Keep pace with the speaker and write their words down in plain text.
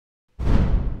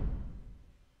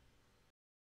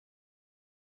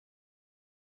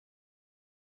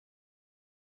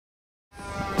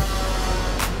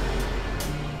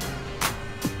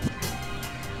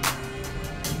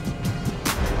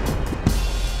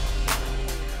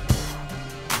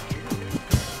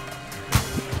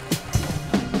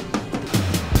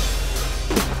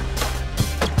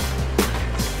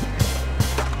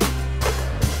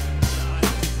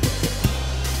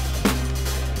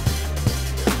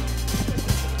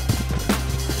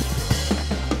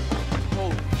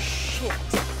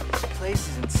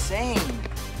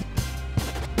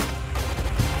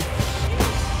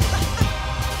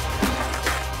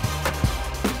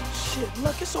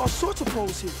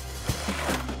pose here.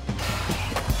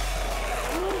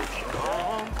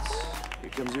 Here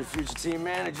comes your future team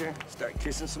manager. Start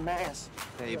kissing some ass.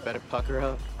 Hey, you better pucker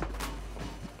up.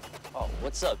 Oh,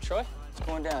 what's up, Troy? What's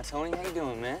going down, Tony? How you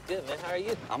doing, man? Good, man. How are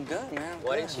you? I'm good, man.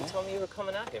 Why didn't you tell me you were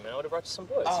coming out here, man? I would have brought you some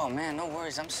boys. Oh, man, no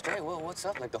worries. I'm straight. Well, what's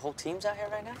up? Like, the whole team's out here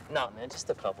right now? No, man, just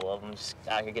a couple of them. Just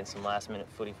out here getting some last-minute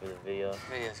footy for the video.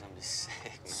 Video's gonna be sick,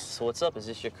 man. So what's up? Is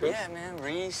this your crew? Yeah, man.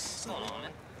 Reese. What's going on,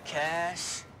 man?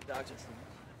 Cash.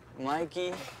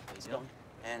 Mikey.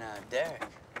 And, Derek.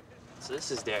 So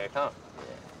this is Derek, huh?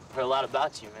 Yeah. Heard a lot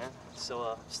about you, man.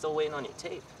 So, still waiting on your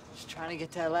tape. Just trying to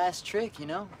get that last trick, you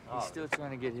know? Oh. He's still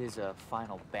trying to get his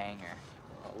final banger.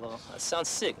 Oh, well, that sounds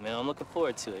sick, man. I'm looking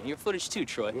forward to it. And your footage too,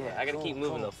 Troy. Yeah, I gotta keep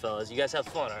moving though, fellas. You guys have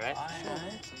fun, all right? All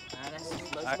right.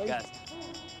 All right, guys.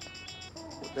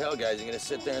 What the hell, guys? You gonna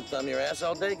sit there and thumb your ass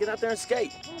all day? Get out there and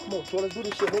skate. Come on, Troy, let's do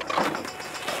this shit, man.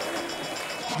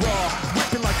 Raw,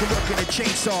 ripping like a working a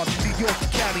chainsaw. New York to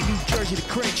Cali, New Jersey to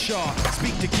Crenshaw.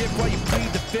 Speak to give while you bleed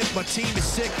the fifth. My team is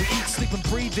sick. We eat, sleep, and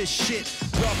breathe this shit.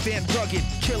 Rough and rugged,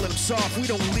 killing them soft. We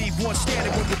don't leave one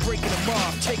standing when we're breaking them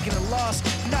off. Taking a loss,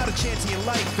 not a chance in your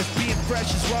life. If being fresh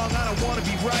is wrong, I don't wanna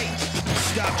be right.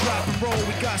 Stop, drop, and roll.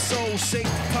 We got soul. Safety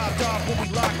popped off when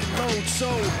we lock and load. So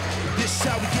this is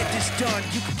how we get this done.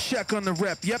 You can check on the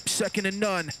rep. Yep, second to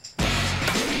none.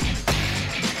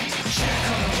 Check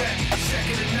on the rep,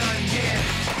 second to none, yeah.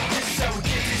 This is how we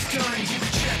get this done. You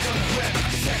can check on the rep,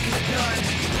 second to none.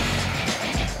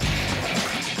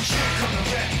 Check on the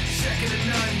rep, second to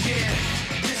none, yeah.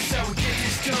 This is how we get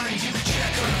this done. You can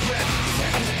check on the rep,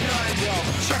 second to none. Yo,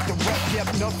 check the rep, yep,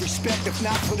 enough respect. If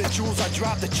not for the jewels, I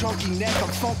drop the chunky neck. I'm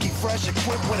funky, fresh,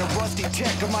 equipped with a rusty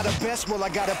tech. Am I the best? Well, I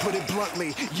gotta put it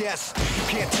bluntly. Yes, you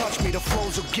can't touch me, the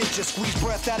flows will get you. Squeeze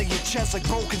breath out of your chest like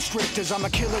boa constrictors. I'm a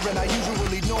killer and I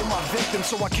usually know my victims,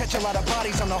 so I catch a lot of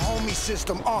bodies on the homie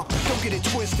system. Don't get it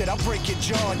twisted, I'll break your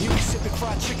jaw. And you be sipping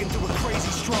fried chicken through a crazy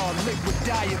straw. Liquid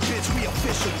diet, bitch, we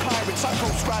official pirates. I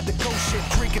ghost ride the ghost ship,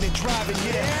 drinking and driving,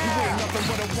 yeah. You ain't nothing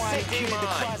but a whiny kid that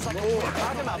cries like a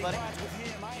Talk about, buddy.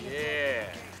 Yeah.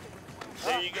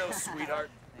 There you go, sweetheart.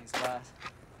 Thanks, boss.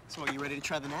 So are you ready to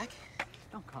try the neck?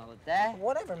 Don't call it that.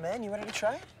 Whatever, man. You ready to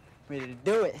try it? Ready to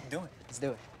do it. Do it. Let's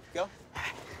do it. Go.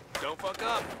 Don't fuck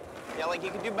up. Yeah, like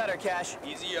you can do better, Cash.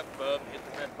 Easy up, bub. Hit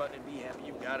the red button and be happy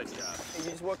you've got a job. Hey,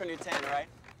 you just work on your 10, all right?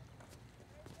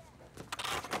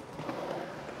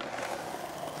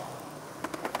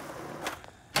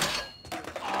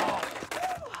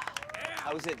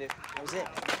 How was it, dude? How was it?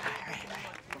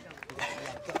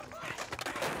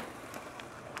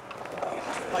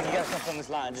 Mike, you gotta come from this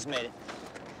line. I just made it.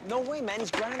 No way, man.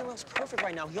 He's grinding the wheels perfect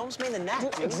right now. He almost made the knack,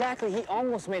 dude. Exactly. He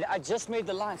almost made it. I just made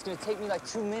the line. It's gonna take me like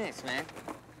 2 minutes, man.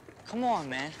 Come on,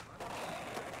 man.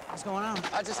 What's going on?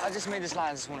 I just made this line.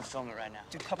 I just want to film it right now.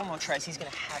 Dude, a couple more tries. He's gonna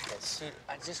have this. Dude,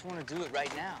 I just want to do it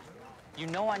right now. You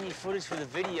know I need footage for the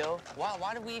video.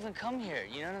 Why did we even come here?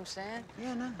 You know what I'm saying?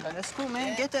 Yeah, no, that's cool, man.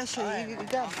 Yeah. Get that shit. Right. You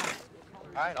got it.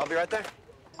 All right, I'll be right there.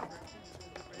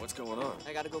 What's going on?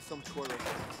 I gotta go film Troy.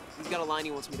 He's got a line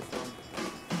he wants me to film.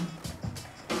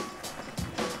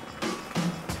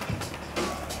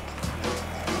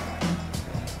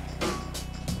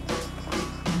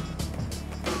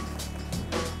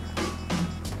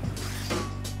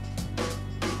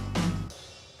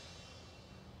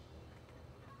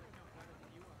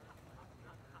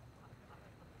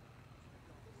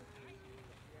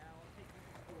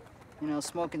 You know,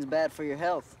 smoking's bad for your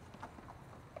health.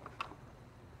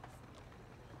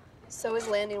 So is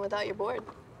landing without your board.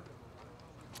 What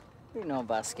do you know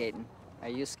about skating? Are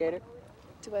you a skater?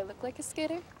 Do I look like a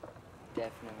skater?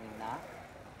 Definitely not.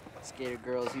 Skater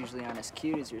girls usually aren't as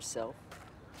cute as yourself.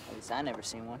 At least I never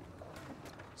seen one.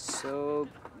 So,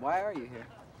 why are you here?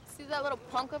 See that little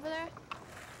punk over there?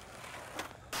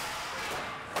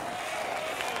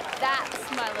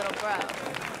 That's my little bro.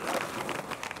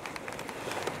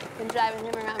 Been driving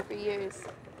him around for years.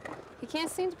 He can't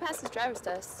seem to pass his driver's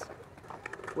test.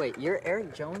 Wait, you're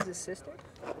Eric Jones' sister?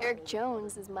 Eric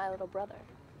Jones is my little brother.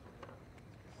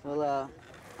 Well,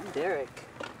 I'm Derek.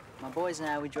 My boys and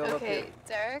I, we drove up here. Okay,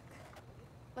 Derek,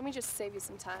 let me just save you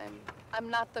some time. I'm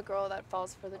not the girl that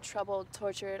falls for the troubled,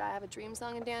 tortured, I have a dream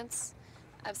song and dance.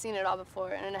 I've seen it all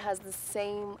before, and it has the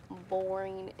same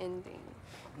boring ending.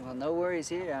 Well, no worries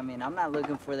here. I mean, I'm not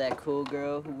looking for that cool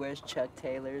girl who wears Chuck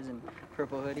Taylors and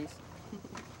purple hoodies.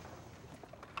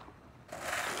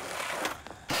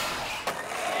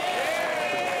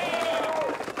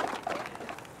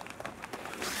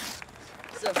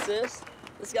 What's up, sis?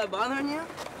 This guy bothering you?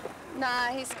 Nah,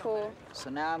 he's cool. So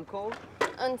now I'm cool?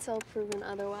 Until proven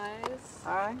otherwise.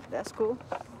 All right, that's cool.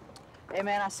 Hey,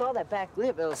 man, I saw that back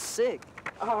lip. It was sick.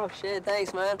 Oh, shit,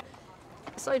 thanks, man.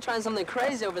 I saw you trying something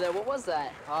crazy over there. What was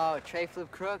that? Oh, tray flip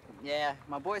crook? Yeah,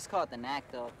 my boys call it the knack,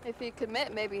 though. If he'd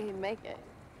commit, maybe he'd make it.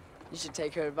 You should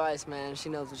take her advice, man. She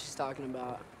knows what she's talking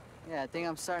about. Yeah, I think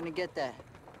I'm starting to get that.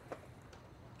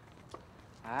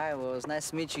 All right, well, it was nice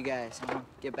to meet you guys. I'll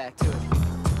get back to it.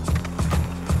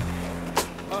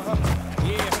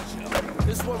 Yeah.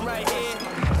 This one right here,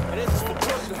 and this is for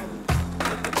Brooklyn.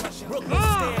 Brooklyn,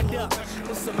 stand up.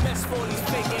 It's a mess for these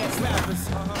fake-ass rappers.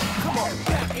 Come on.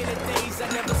 Back in the days, I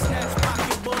never snatched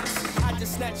pocketbooks. I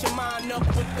just snatch your mind up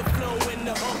with the flow and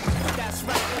the hook. That's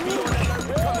right, we on alert,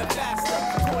 we coming faster.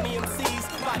 20 MCs,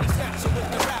 body snatcher with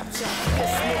the rapture.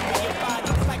 This moving your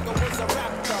body like I was a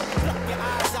raptor. Pluck your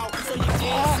eyes out so you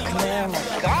can't see my laughter. Oh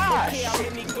my gosh! Look how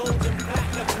many golden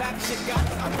platinum plaques you got.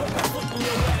 I put my foot in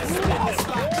your ass in the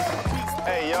spot.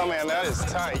 Hey, yo, man, that is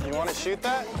tight. You want to shoot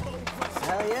that?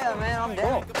 Hell yeah, man, I'm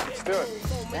down. Cool. Let's do it.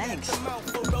 Thanks.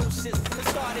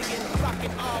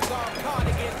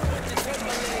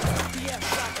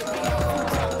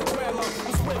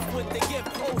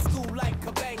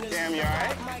 Damn, you all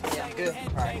right? Yeah, I'm good.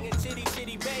 All right.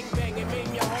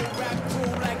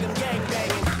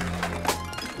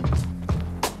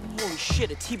 Holy shit,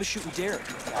 Atiba shooting Derek.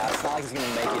 It's not like he's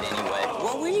gonna make it anyway.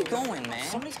 Well, where are you going, man?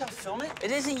 Somebody's gotta film it.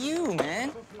 It isn't you,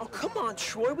 man. Oh, come on,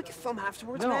 Troy. We can film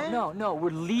afterwards, No, man. no,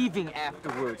 we're leaving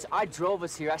afterwards. I drove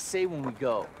us here. I say when we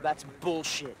go. That's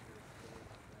bullshit.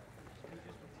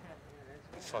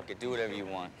 Fuck it, do whatever you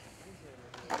want.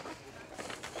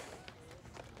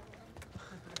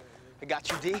 I got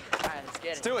you, D. All right, let's get it.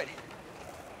 Let's do it.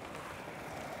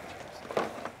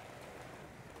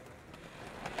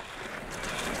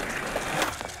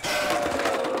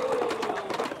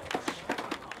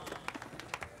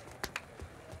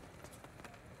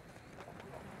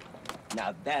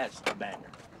 Now that's a banger.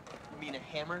 You mean a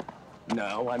hammer?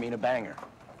 No, I mean a banger.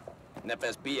 An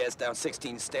FSBS down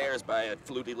 16 stairs by a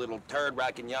fluty little turd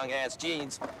rocking young-ass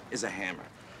jeans is a hammer.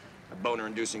 A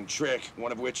boner-inducing trick,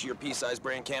 one of which your pea-sized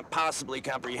brain can't possibly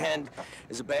comprehend,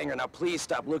 is a banger. Now please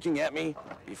stop looking at me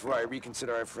before I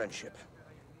reconsider our friendship.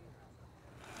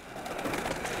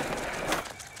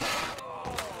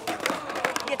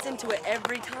 He gets into it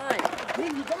every time.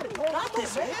 Man, you got it. You got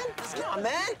this, man. Come on,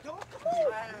 man.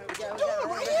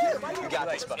 You got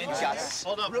this, buddy. You got this.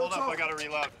 Hold up, I gotta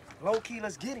reload. Low key,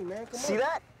 let's get him, man. Come on. See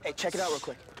that? Hey, check it out real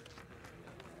quick.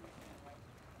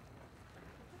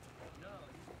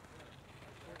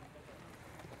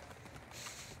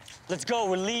 Let's go,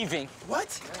 we're leaving.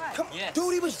 What? Come on. Yes.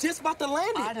 Dude, he was just about to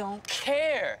land it. I don't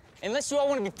care. Unless you all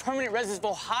want to be permanent residents of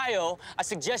Ohio, I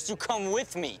suggest you come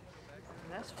with me.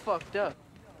 That's fucked up.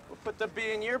 We'll put the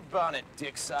bee in your bonnet,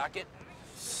 dick socket.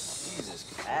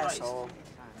 Jesus Christ. Asshole.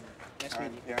 Nice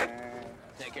meeting you.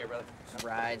 Take care, brother.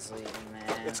 Ride's leaving,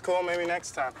 man. It's cool, maybe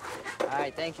next time. All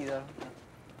right, thank you, though.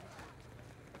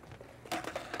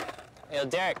 Yo,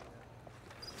 Derek.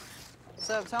 What's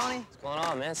up, Tony? What's going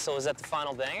on, man? So is that the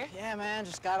final banger? Yeah, man,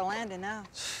 just got to land it now.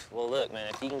 Well, look, man,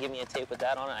 if you can give me a tape with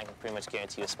that on it, I can pretty much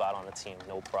guarantee you a spot on the team.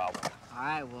 No problem. All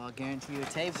right, well, I'll guarantee you a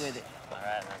tape with it. All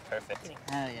right, man. Perfect.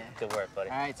 Hell yeah. Good work, buddy.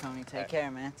 All right, Tony, take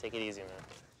care, man. Take it easy, man.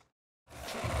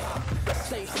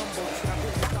 Stay humble, I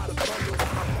really got a bundle.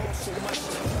 I'm on so much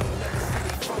that you never